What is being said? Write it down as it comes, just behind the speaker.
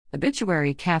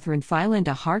Obituary: Catherine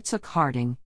Philinda Hartsook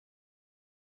Harding.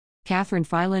 Catherine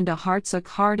Philinda Hartsook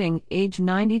Harding, age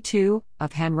 92,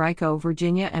 of Henrico,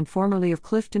 Virginia and formerly of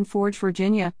Clifton Forge,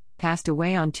 Virginia, passed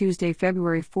away on Tuesday,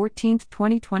 February 14,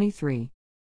 2023.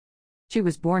 She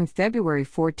was born February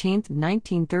 14,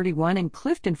 1931 in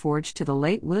Clifton Forge to the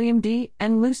late William D.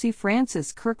 and Lucy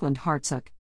Frances Kirkland Hartsook.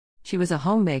 She was a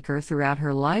homemaker throughout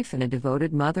her life and a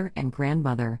devoted mother and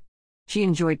grandmother. She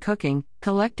enjoyed cooking,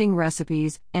 collecting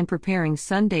recipes, and preparing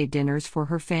Sunday dinners for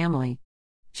her family.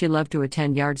 She loved to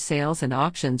attend yard sales and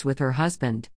auctions with her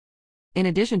husband. In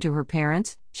addition to her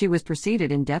parents, she was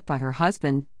preceded in death by her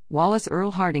husband, Wallace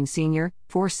Earl Harding Sr.,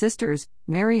 4 sisters,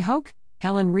 Mary Hoke,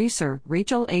 Helen Reeser,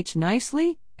 Rachel H.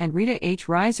 Nicely, and Rita H.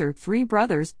 Reiser, 3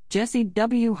 brothers, Jesse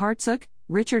W. Hartsook,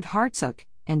 Richard Hartsook,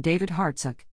 and David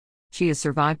Hartsook. She is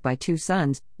survived by 2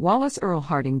 sons, Wallace Earl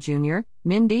Harding Jr.,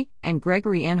 Mindy, and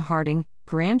Gregory N. Harding,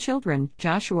 grandchildren,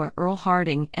 Joshua Earl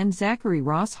Harding and Zachary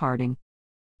Ross Harding.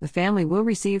 The family will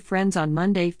receive friends on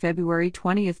Monday, February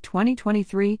 20,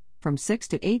 2023, from 6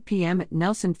 to 8 p.m. at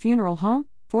Nelson Funeral Home,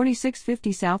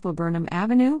 4650 South Laburnum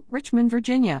Avenue, Richmond,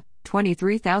 Virginia,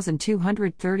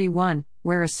 23231,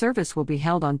 where a service will be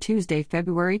held on Tuesday,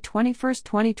 February 21,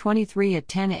 2023 at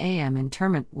 10 a.m.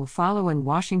 Interment will follow in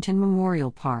Washington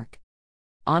Memorial Park.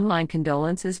 Online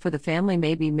condolences for the family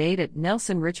may be made at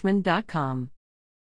nelsonrichmond.com.